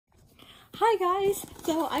Hi guys,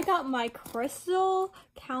 so I got my Crystal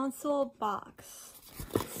Council box.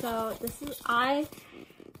 So I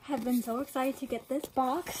have been so excited to get this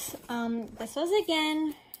box. This was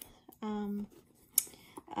again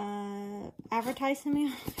advertised to me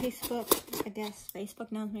on Facebook. I guess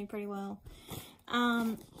Facebook knows me pretty well.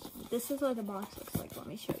 This is what the box looks like. Let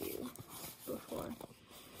me show you before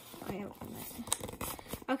I open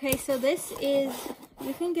it. Okay, so this is,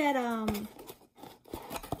 you can get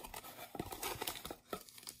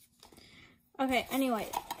okay, anyway,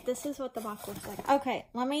 this is what the box looks like. Okay,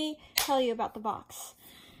 let me tell you about the box.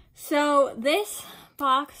 So this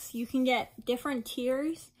box, you can get different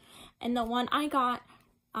tiers, and the one I got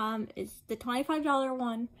is the $25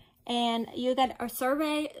 one, and you get a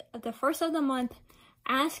survey at the first of the month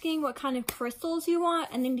asking what kind of crystals you want,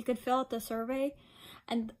 and then you could fill out the survey.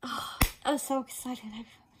 And oh, I was so excited.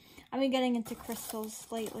 I've been getting into crystals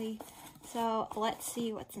lately, so let's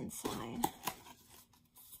see what's inside.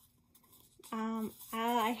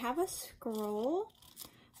 I have a scroll.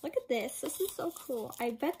 Look at this. This is so cool.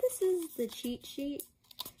 I bet this is the cheat sheet.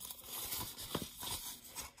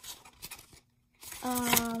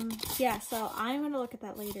 Yeah, so I'm gonna look at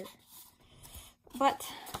that later. But,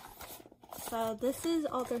 so this is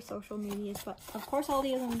all their social medias, but of course I'll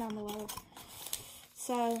leave them down below.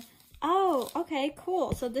 So, oh, okay,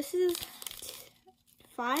 cool. So this is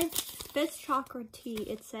 5 Fifth Chakra tea.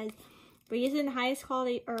 It says, by using the highest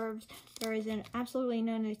quality herbs, there is an absolutely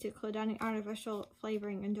no need to include any artificial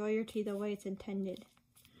flavoring. Enjoy your tea the way it's intended.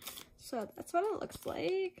 So that's what it looks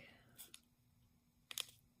like.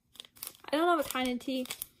 I don't know what kind of tea.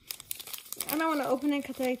 I don't want to open it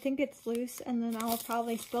because I think it's loose, and then I'll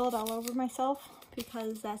probably spill it all over myself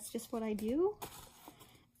because that's just what I do.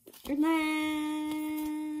 And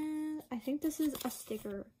then I think this is a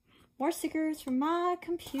sticker. More stickers from my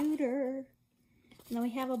computer. And then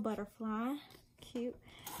we have a butterfly. Cute.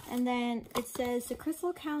 And then it says the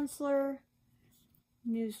Crystal Counselor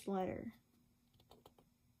newsletter.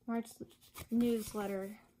 March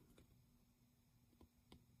newsletter.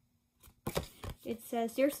 It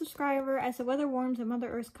says, dear subscriber, as the weather warms and Mother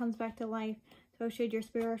Earth comes back to life, so should your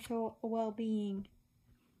spiritual well-being.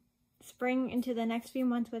 Spring into the next few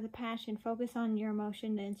months with a passion. Focus on your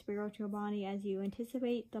emotion and spiritual body as you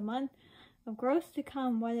anticipate the month of growth to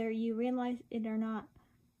come, whether you realize it or not.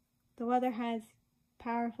 The weather has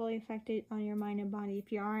powerfully affected on your mind and body.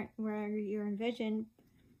 If you aren't where you envision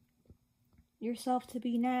yourself to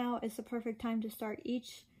be now, it's the perfect time to start.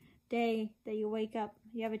 Each day that you wake up,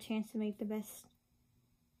 you have a chance to make the best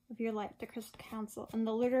of your life. The Crystal Council. And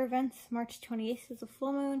the lunar events, March 28th is a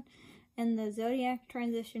full moon, and the zodiac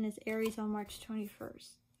transition is Aries on March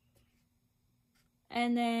 21st.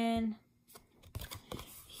 And then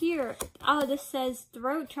here, oh, this says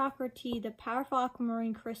throat chakra tea. The powerful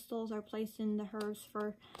aquamarine crystals are placed in the herbs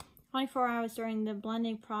for 24 hours during the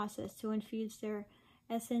blending process to infuse their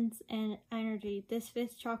essence and energy. This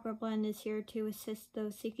 5th chakra blend is here to assist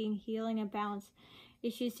those seeking healing and balance,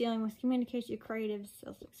 issues dealing with communication, creative,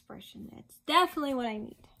 self-expression. That's definitely what I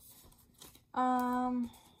need.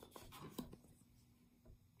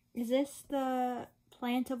 Is this the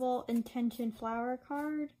plantable intention flower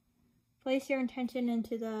card? Place your intention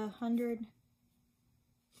into the 100.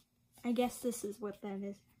 I guess this is what that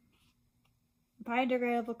is.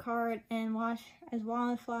 Biodegradable card, and watch as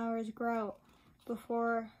wildflowers grow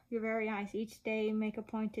before your very eyes. Each day, make a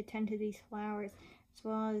point to tend to these flowers, as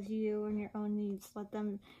well as you and your own needs. Let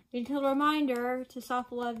them be a reminder to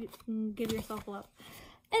self-love and give yourself love.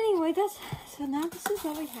 Anyway, so now this is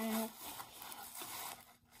what we have.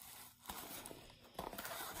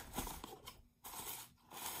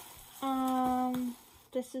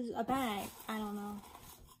 This is a bag. I don't know.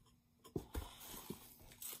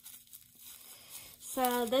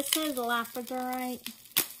 So this is Labradorite.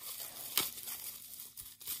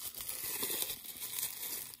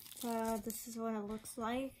 So this is what it looks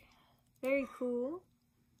like. Very cool.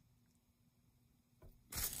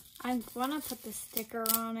 I'm gonna put the sticker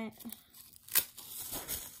on it.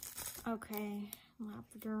 Okay,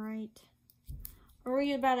 Labradorite. I'll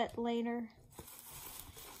read about it later.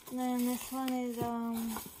 And then this one is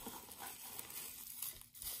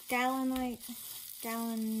Galenite.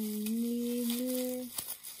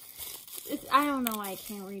 I don't know why I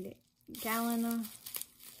can't read it. Galena.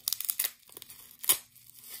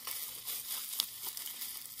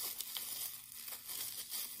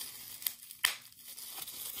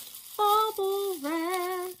 Bubble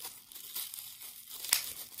wrap.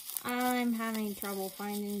 I'm having trouble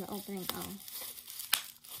finding the opening. Oh.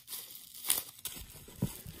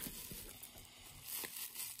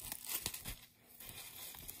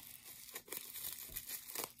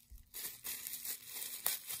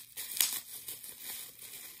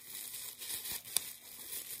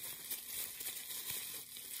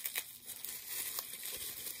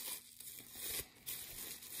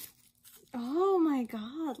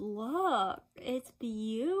 look, it's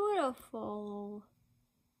beautiful.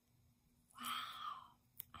 Wow,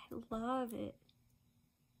 I love it.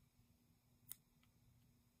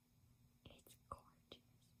 It's gorgeous.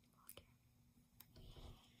 Look at it.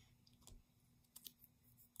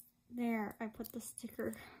 There, I put the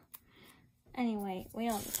sticker. Anyway, we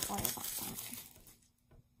don't need to worry about that.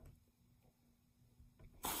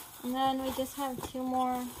 And then we just have 2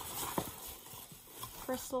 more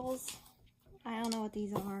crystals. I don't know what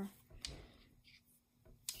these are.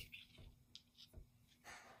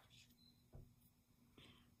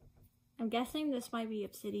 I'm guessing this might be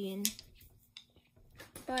obsidian,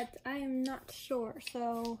 but I am not sure.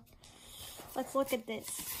 So let's look at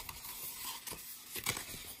this.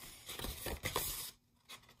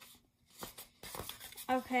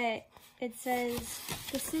 Okay, it says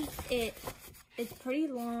this is it. It's pretty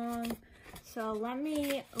long, so let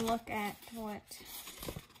me look at what.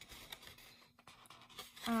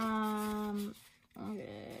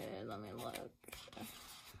 Okay, let me look.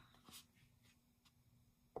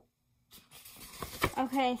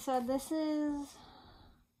 Okay, so this is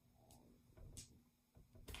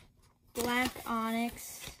black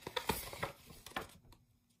onyx.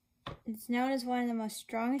 It's known as one of the most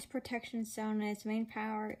strongest protection stones, and its main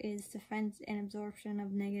power is defense and absorption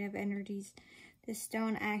of negative energies. This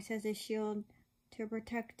stone acts as a shield to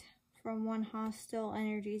protect from hostile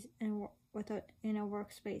energies in a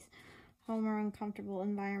workspace, home, or uncomfortable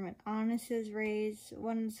environment. Onyxes raise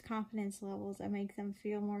one's confidence levels and make them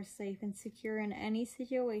feel more safe and secure in any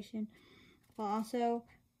situation, while also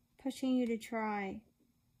pushing you to try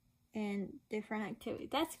in different activities.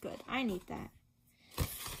 That's good. I need that.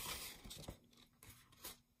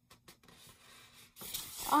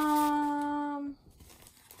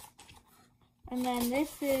 And then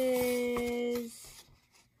this is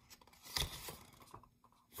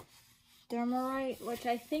Dermarite, which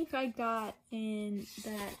I think I got in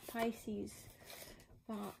that Pisces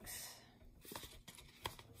box.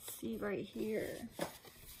 Let's see right here.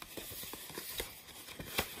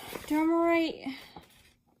 Dermarite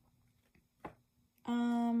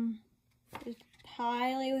is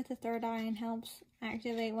highly with the third eye and helps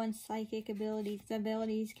activate one's psychic abilities. The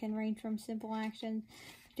abilities can range from simple actions,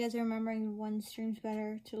 such as remembering one's dreams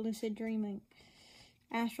better, to lucid dreaming,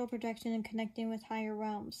 astral projection, and connecting with higher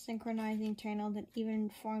realms, synchronizing channels, and even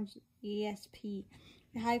forms ESP.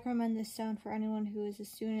 I highly recommend this stone for anyone who is a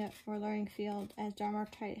student or learning field, as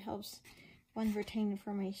Dermarite helps one retain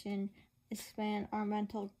information, expand our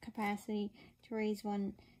mental capacity to raise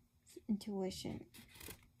one's intuition.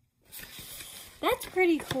 That's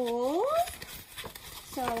pretty cool.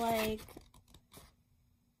 So, like,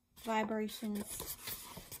 vibrations.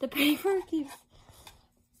 The paper keeps,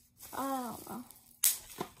 I don't know.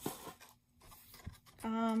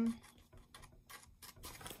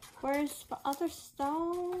 Where's the other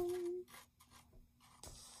stone?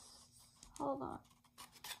 Hold on.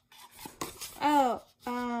 Oh,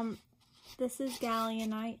 this is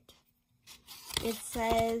Gallianite. It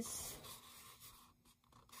says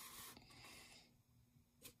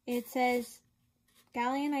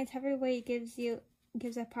Gallianite's heavy weight gives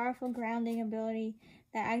a powerful grounding ability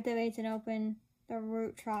that activates and opens the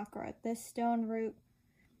root chakra. This stone roots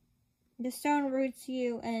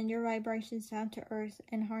you and your vibrations down to earth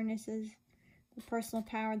and harnesses the personal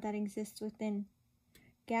power that exists within.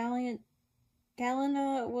 Galena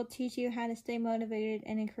will teach you how to stay motivated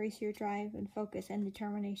and increase your drive and focus and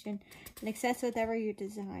determination and access whatever you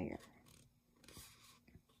desire.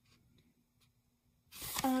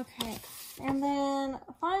 Okay, and then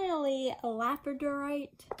finally, a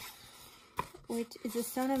Labradorite, which is a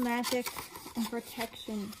stone of magic and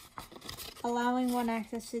protection, allowing one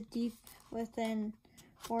access to deep within,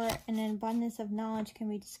 where an abundance of knowledge can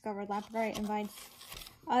be discovered. Labradorite invites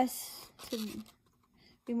us to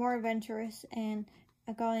be more adventurous and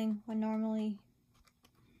outgoing when normally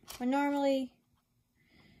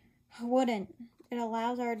wouldn't. It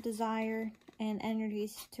allows our desire and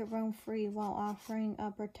energies to roam free while offering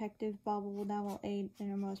a protective bubble that will aid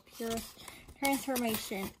in our most purest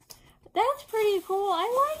transformation. That's pretty cool.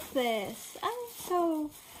 I like this. I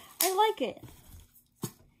like it.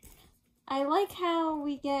 I like how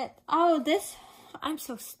we get, this,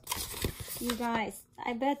 you guys,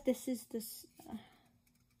 I bet this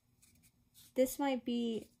might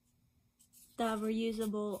be the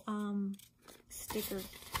reusable, sticker.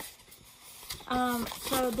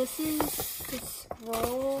 So this is the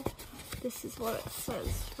scroll. This is what it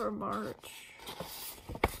says for March.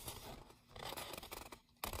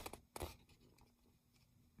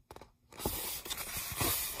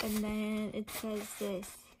 And then it says this.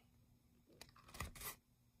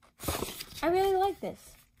 I really like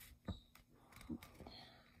this.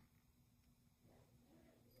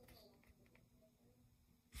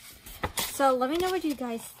 So let me know what you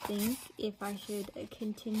guys think, if I should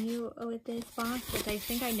continue with this box, which I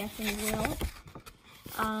think I definitely will.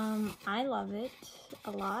 I love it a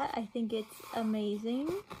lot. I think it's amazing.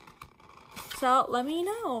 So let me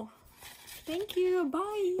know. Thank you.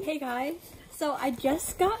 Bye. Hey guys. So I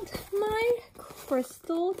just got my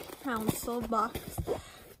Crystal Council box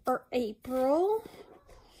for April.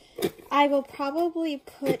 I will probably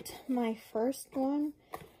put my first one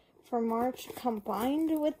for March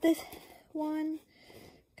combined with this one,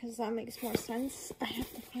 because that makes more sense. I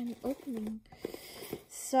have to find an opening.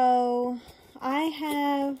 So I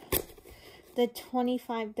have the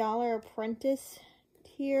 $25 Apprentice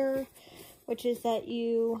tier, which is that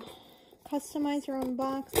you customize your own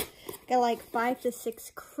box. Got like 5 to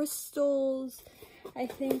 6 crystals, I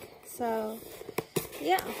think. So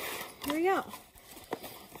yeah, here we go.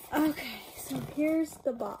 Okay, so here's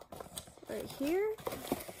the box right here.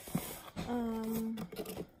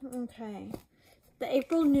 Okay, the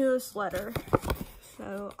April newsletter.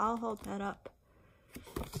 So I'll hold that up.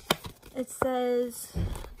 It says,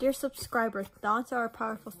 "Dear subscriber, thoughts are a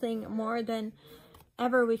powerful thing, more than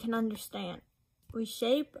ever we can understand. We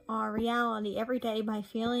shape our reality every day by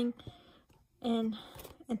feeling and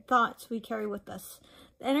thoughts we carry with us.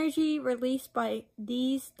 The energy released by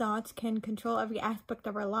these thoughts can control every aspect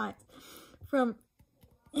of our lives, from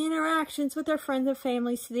interactions with our friends and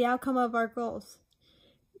families to the outcome of our goals.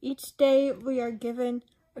 Each day we are given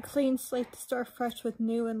a clean slate to start fresh with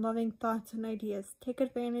new and loving thoughts and ideas. Take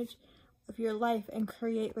advantage of your life and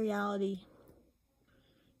create reality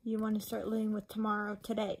you want to start living with tomorrow,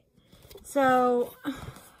 today." So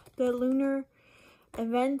the lunar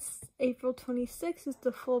events, April 26th is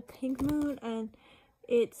the full pink moon, and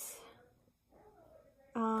it's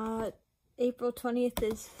April 20th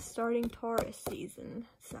is starting Taurus season.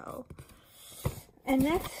 So, and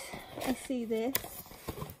next I see this.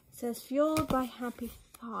 It says, "Fueled by happy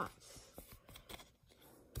thoughts."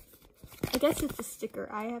 I guess it's a sticker.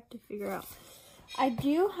 I have to figure out. I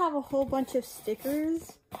do have a whole bunch of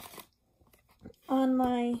stickers on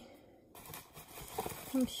my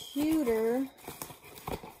computer,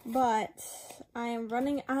 but I am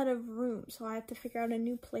running out of room, so I have to figure out a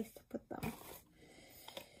new place to put them.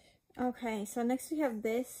 Okay, so next we have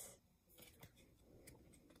this.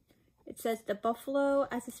 It says, "The buffalo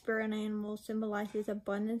as a spirit animal symbolizes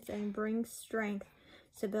abundance and brings strength,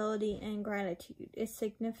 stability, and gratitude. It's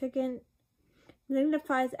signifies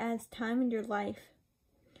as time in your life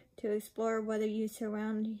to explore what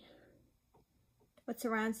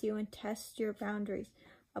surrounds you and test your boundaries.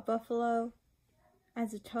 A buffalo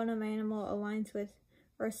as a totem animal aligns with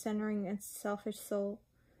earth centering and selfish soul.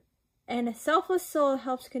 And a selfless soul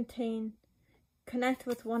helps connect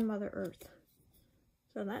with one Mother Earth."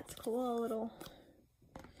 So that's cool, a little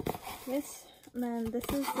this. And then this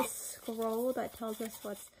is the scroll that tells us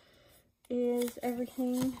what is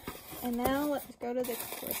everything. And now let's go to the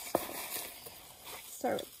crystal.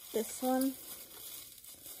 Start with this one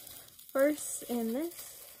first, in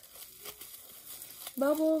this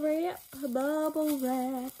bubble wrap.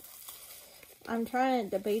 I'm trying to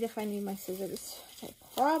debate if I need my scissors, which I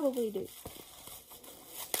probably do.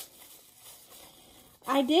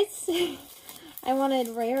 I did say I wanted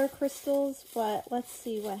rare crystals, but let's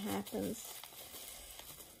see what happens.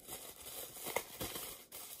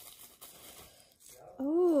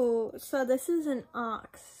 Oh, so this is an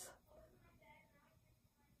ox.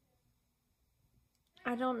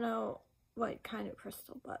 I don't know what kind of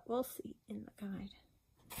crystal, but we'll see in the guide.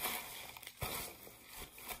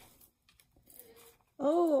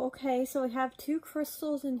 Oh, okay, so we have 2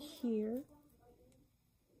 crystals in here.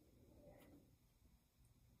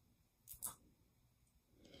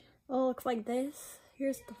 Oh, it looks like this.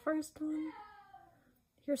 Here's the first one.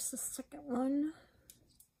 Here's the second one.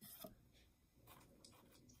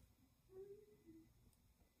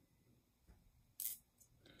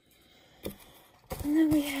 And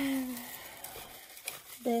then we have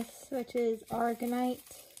this, which is Argonite.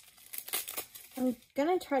 I'm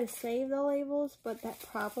gonna try to save the labels, but that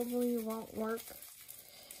probably won't work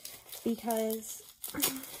because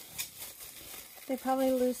they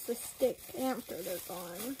probably lose the stick after they're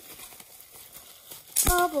gone.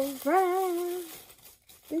 Bubble wrap.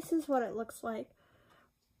 This is what it looks like.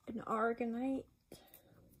 An Argonite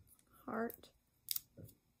heart.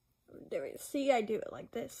 There we go. See, I do it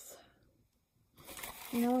like this.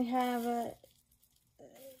 And then we have a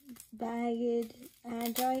bagged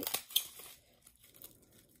agate.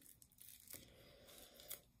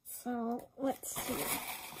 So let's see.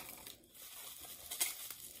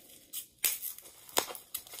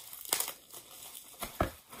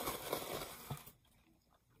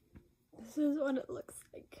 This is what it looks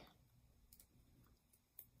like.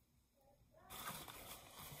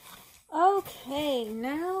 Okay,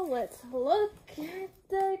 now let's look at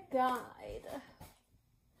the guide.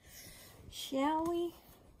 Shall we?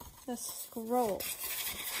 The scroll.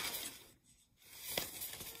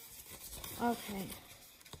 Okay.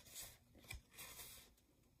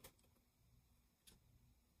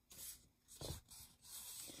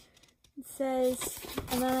 It says,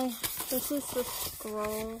 this is the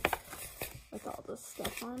scroll with all the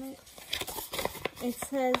stuff on it. It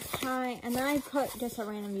says, hi, and then I put just a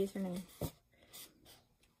random username.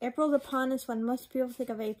 April's upon us. When most people think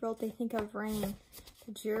of April, they think of rain.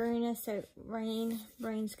 The dreariness that rain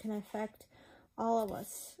brings can affect all of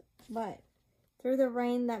us. But through the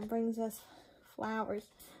rain that brings us flowers,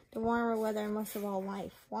 the warmer weather, and most of all,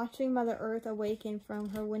 life. Watching Mother Earth awaken from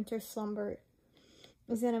her winter slumber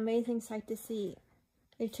is an amazing sight to see.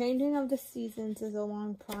 The changing of the seasons is a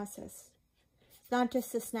long process. It's not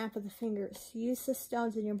just a snap of the fingers. Use the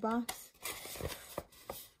stones in your box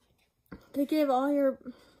to give all your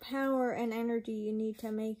power and energy you need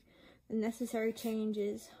to make the necessary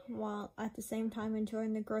changes while at the same time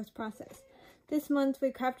enjoying the growth process. This month,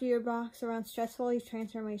 we crafted your box around stressful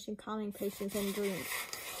transformation, calming, patience, and dreams.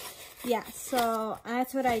 Yeah, so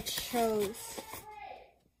that's what I chose.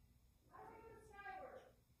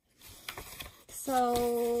 So,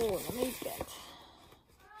 let me get.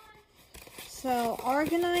 So,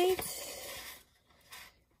 Argonite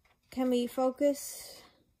can be found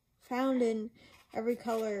in every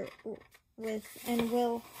color and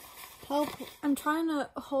will help. I'm trying to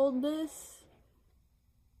hold this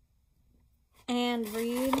and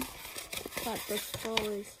read what the scroll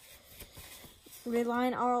is.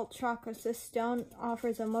 Realign all chakras. This stone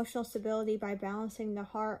offers emotional stability by balancing the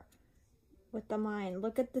heart with the mind.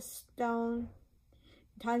 Look at the stone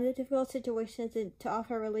in times of difficult situations to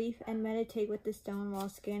offer relief, and meditate with the stone while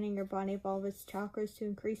scanning your body of all of its chakras to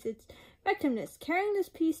increase its effectiveness. Carrying this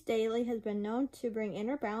piece daily has been known to bring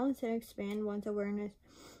inner balance and expand one's awareness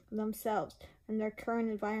of themselves and their current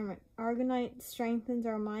environment. Argonite strengthens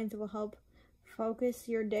our minds and will help focus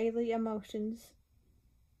your daily emotions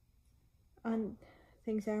on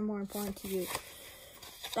things that are more important to you.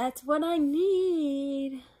 That's what I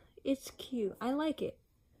need. It's cute. I like it.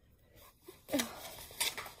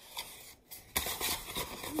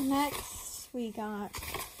 Next, we got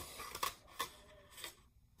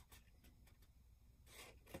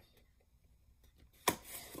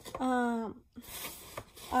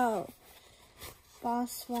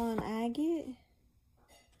Botswana agate.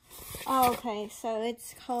 Oh, okay, so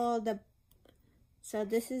it's called so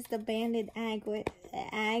this is the banded agate.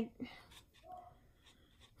 Agate.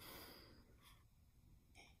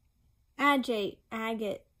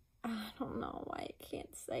 I don't know why I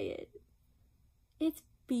can't say it. It's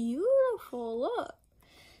beautiful. Look.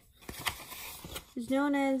 It's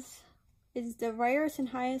known as the rarest and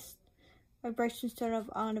highest vibration stone of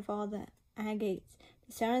all the agates.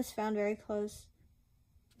 The stone is found very close.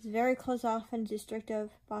 It's very close off in the district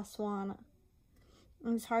of Botswana.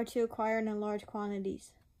 And it's hard to acquire in large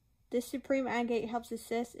quantities. This supreme agate helps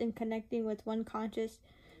assist in connecting with one conscious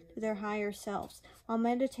to their higher selves. While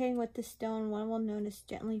meditating with the stone, one will notice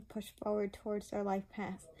gently push forward towards their life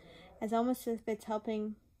path, as almost if it's a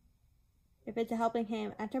helping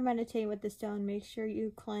hand. After meditating with the stone, make sure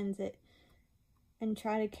you cleanse it and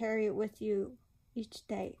try to carry it with you each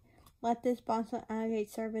day. Let this Botswana agate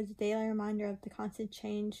serve as a daily reminder of the constant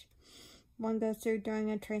change one goes through during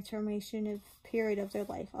a transformative period of their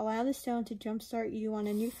life. Allow the stone to jumpstart you on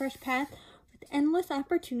a new fresh path with endless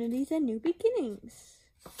opportunities and new beginnings.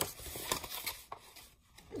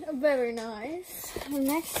 Very nice.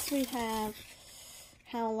 Next we have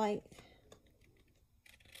Howlite.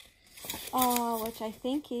 Which I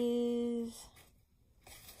think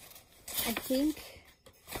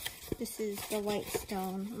this is the white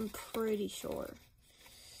stone. I'm pretty sure.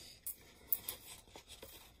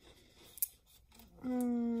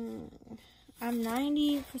 I'm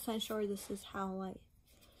 90% sure this is Howlite.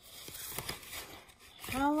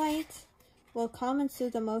 Howlite will calm and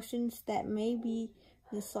soothe emotions that may be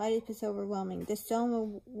the slightest bit overwhelming. The stone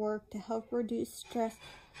will work to help reduce stress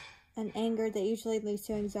and anger that usually leads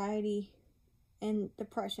to anxiety and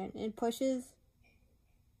depression. It pushes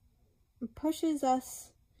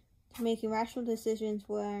us to making rational decisions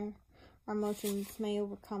where our emotions may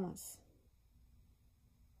overcome us.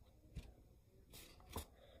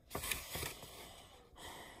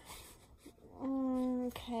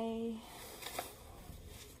 Okay.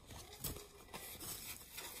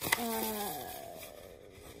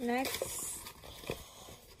 Next,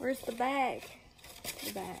 where's the bag?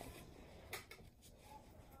 The bag.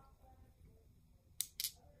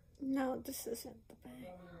 No, this isn't the bag.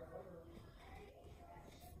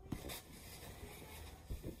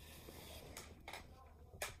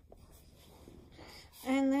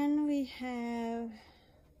 And then we have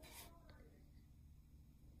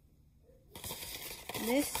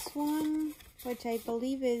this one, which I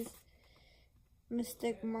believe is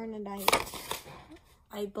Mystic Mernadite.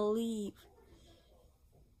 I believe.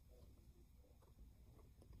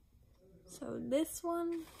 So this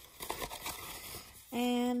one,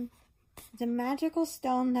 and the magical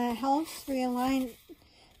stone that helps realign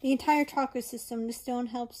the entire chakra system. The stone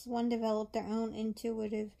helps one develop their own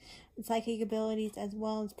intuitive and psychic abilities, as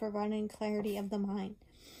well as providing clarity of the mind.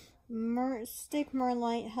 Mystic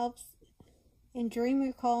Merlite helps in dream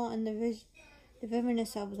recall and the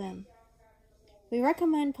vividness of them. We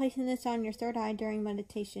recommend placing this on your third eye during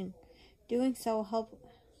meditation. Doing so will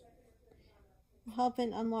help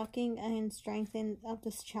in unlocking and strengthening of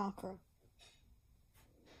this chakra.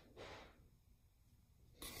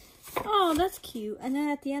 Oh, that's cute. And then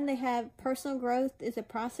at the end they have personal growth is a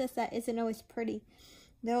process that isn't always pretty.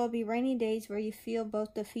 There will be rainy days where you feel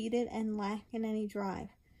both defeated and lack in any drive.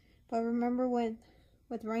 But remember, with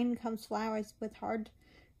rain comes flowers, with hard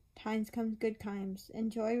times comes good times.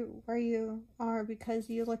 Enjoy where you are because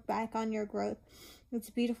you look back on your growth. It's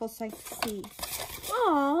a beautiful sight to see.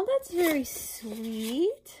 Oh, that's very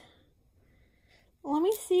sweet. Let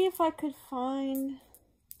me see if I could find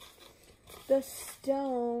the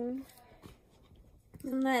stone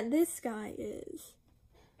that this guy is.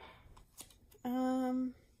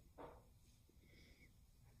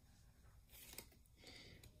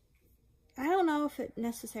 I don't know if it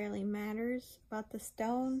necessarily matters about the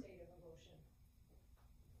stone,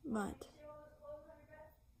 but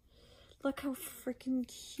look how freaking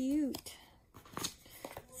cute.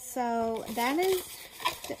 So that is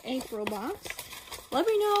the April box. Let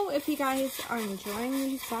me know if you guys are enjoying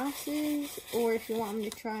these boxes or if you want me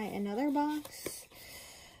to try another box.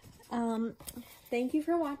 Thank you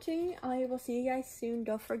for watching. I will see you guys soon.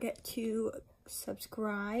 Don't forget to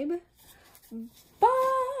subscribe. Bye!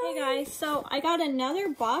 Hey guys, so I got another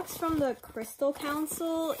box from the Crystal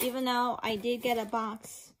Council, even though I did get a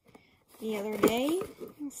box the other day.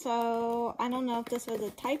 So I don't know if this was a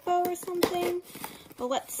typo or something, but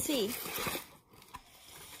let's see.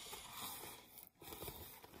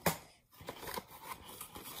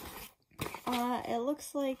 It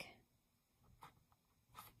looks like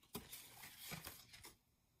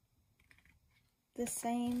the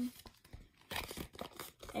same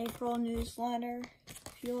April newsletter,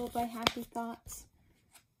 fueled by happy thoughts.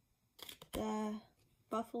 The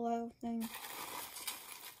buffalo thing.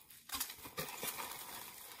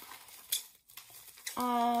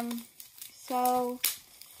 So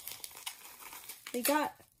we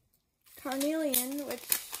got Carnelian, which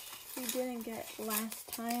we didn't get last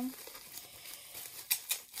time.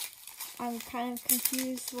 I'm kind of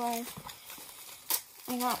confused why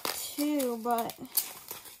I got two, but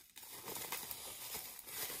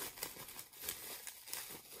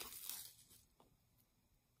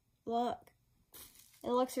look,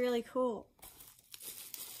 it looks really cool.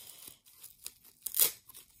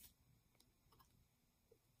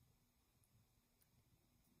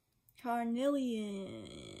 Carnelian.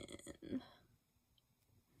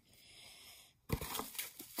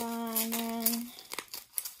 And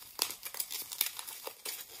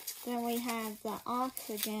then we have the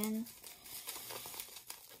oxygen.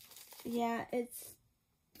 Yeah, it's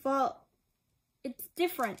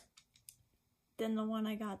different than the one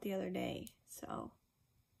I got the other day, so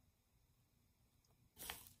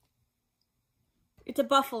it's a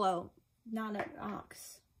buffalo, not an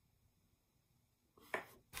ox.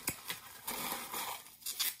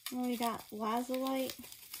 And we got lazulite.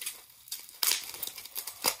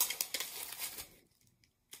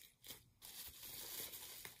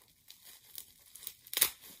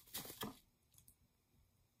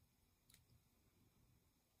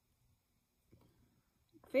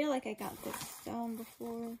 I feel like I got this stone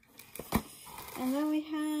before. And then we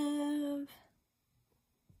have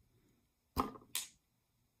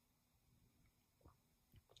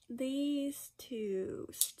these two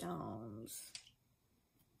stones.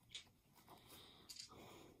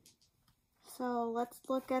 So let's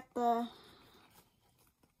look at the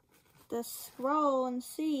scroll and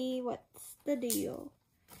see what's the deal.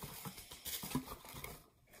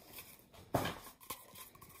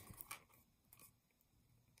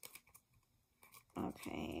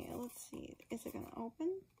 Okay, let's see. Is it gonna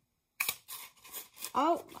open?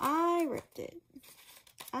 Oh, I ripped it.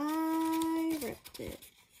 I ripped it.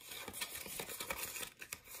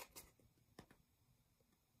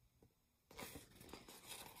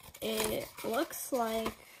 It looks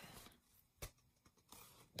like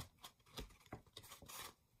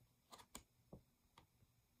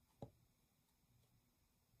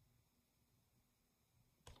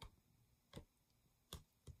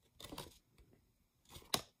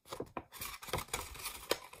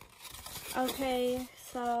Okay,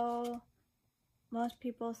 so most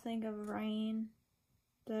people think of rain.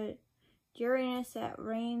 The dreariness that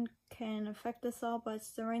rain can affect us all, but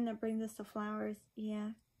it's the rain that brings us the flowers.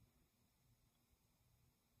 Yeah.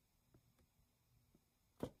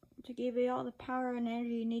 To give you all the power and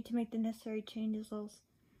energy you need to make the necessary changes, while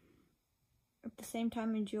at the same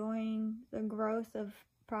time enjoying the growth of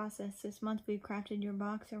process. This month we've crafted your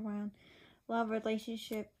box around love,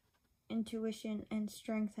 relationship, intuition, and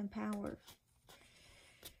strength and power.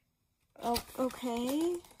 Oh,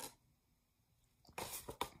 okay.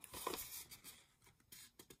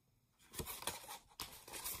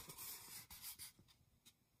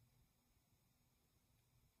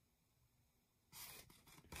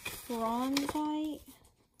 Bronzite.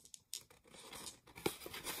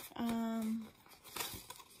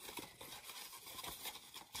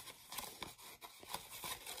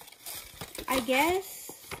 I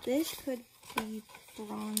guess this could be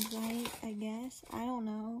bronzite, I guess. I don't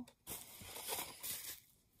know.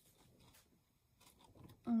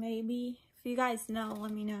 Maybe. If you guys know,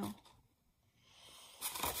 let me know.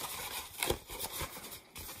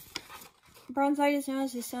 Bronzite is known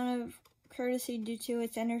as the stone of courtesy due to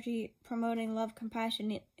its energy promoting love,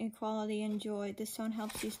 compassion, equality, and joy. This stone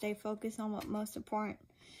helps you stay focused on what most important,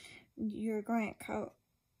 your grant coat,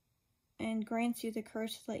 and grants you the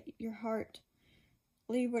courage to let your heart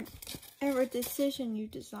lead whatever decision you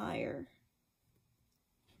desire.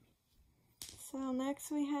 So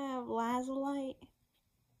next we have lazulite.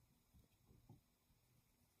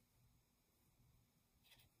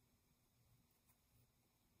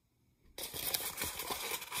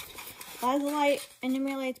 Lazulite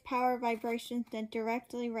emulates power vibrations that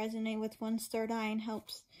directly resonate with one's third eye and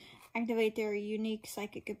helps activate their unique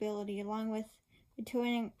psychic ability, along with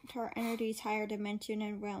attuning to our energies' higher dimension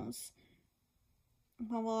and realms.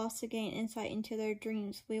 One will also gain insight into their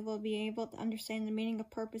dreams. We will be able to understand the meaning and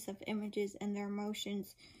purpose of images and their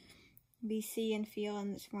emotions we see and feel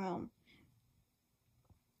in this realm.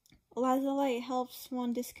 Lazulite helps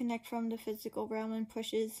one disconnect from the physical realm and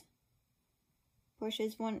pushes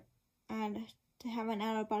one to have an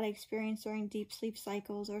out-of-body experience during deep sleep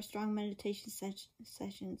cycles or strong meditation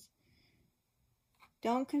sessions.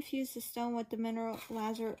 Don't confuse the stone with the mineral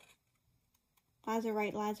lazurite.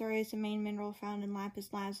 Lazurite is the main mineral found in lapis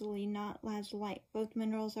lazuli, not lazulite. Both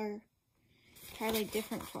minerals are entirely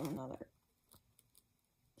different from another.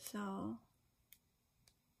 So,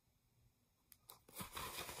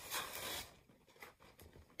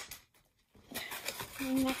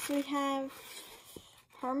 and next we have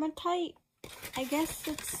hematite. I guess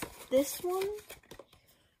it's this one.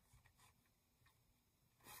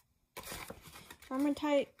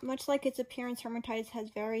 Hematite, much like its appearance, hematite has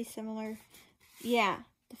very similar,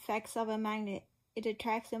 effects of a magnet. It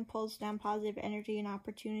attracts and pulls down positive energy and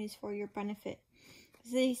opportunities for your benefit.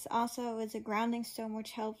 This also is a grounding stone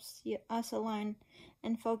which helps us align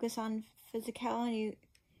and focus on physicality,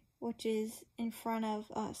 which is in front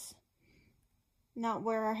of us, not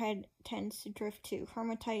where our head tends to drift to.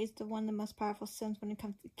 Hematite is one of the most powerful stones when it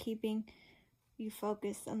comes to keeping you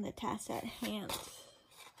focused on the task at hand.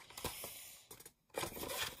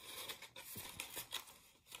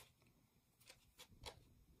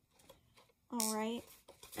 Alright,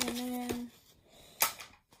 and then,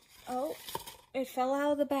 oh, it fell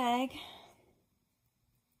out of the bag.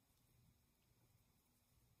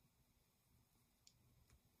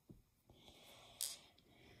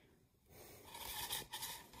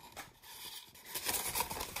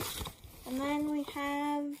 And then we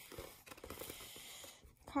have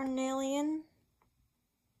carnelian.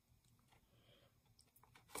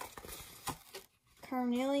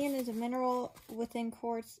 Carnelian is a mineral within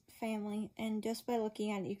quartz family, and just by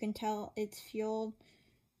looking at it, you can tell it's fueled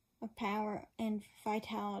of power and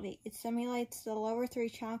vitality. It stimulates the lower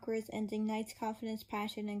three chakras and ignites confidence,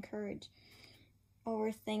 passion, and courage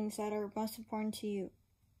over things that are most important to you.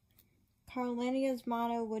 Carnelian's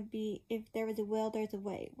motto would be, if there is a will, there's a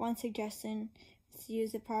way. One suggestion is to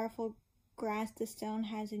use the powerful grasp the stone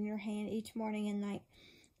has in your hand each morning and night.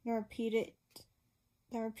 Repeat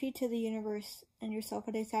to the universe and yourself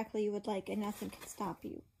what exactly you would like, and nothing can stop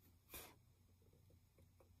you.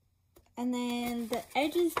 And then the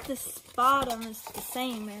edges, this bottom is the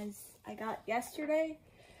same as I got yesterday.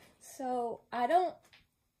 So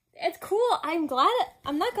it's cool. I'm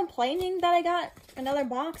not complaining that I got another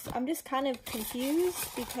box. I'm just kind of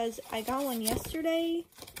confused because I got one yesterday.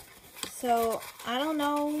 So I don't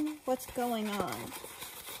know what's going on,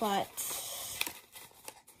 but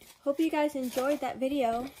hope you guys enjoyed that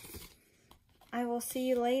video. I will see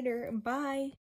you later. Bye.